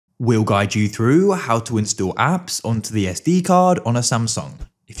We'll guide you through how to install apps onto the SD card on a Samsung.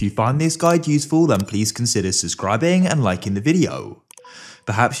 If you find this guide useful, then please consider subscribing and liking the video.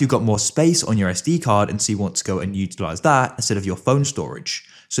 Perhaps you've got more space on your SD card and so you want to go and utilize that instead of your phone storage.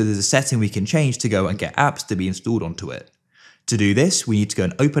 So there's a setting we can change to go and get apps to be installed onto it. To do this, we need to go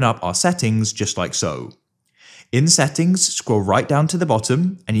and open up our settings just like so. In settings, scroll right down to the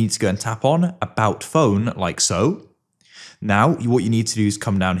bottom and you need to go and tap on About Phone like so. Now, what you need to do is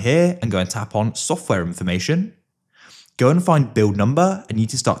come down here and go and tap on software information. Go and find build number and you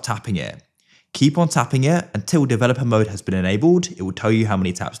need to start tapping it. Keep on tapping it until developer mode has been enabled. It will tell you how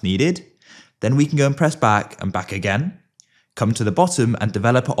many taps needed. Then we can go and press back and back again. Come to the bottom and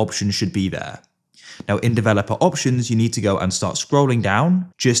developer options should be there. Now in developer options, you need to go and start scrolling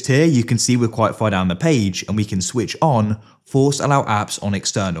down. Just here, you can see we're quite far down the page and we can switch on force allow apps on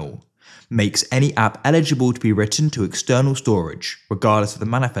external. Makes any app eligible to be written to external storage, regardless of the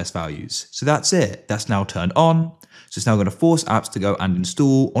manifest values. So that's it, that's now turned on. So it's now going to force apps to go and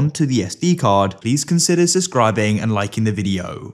install onto the SD card. Please consider subscribing and liking the video.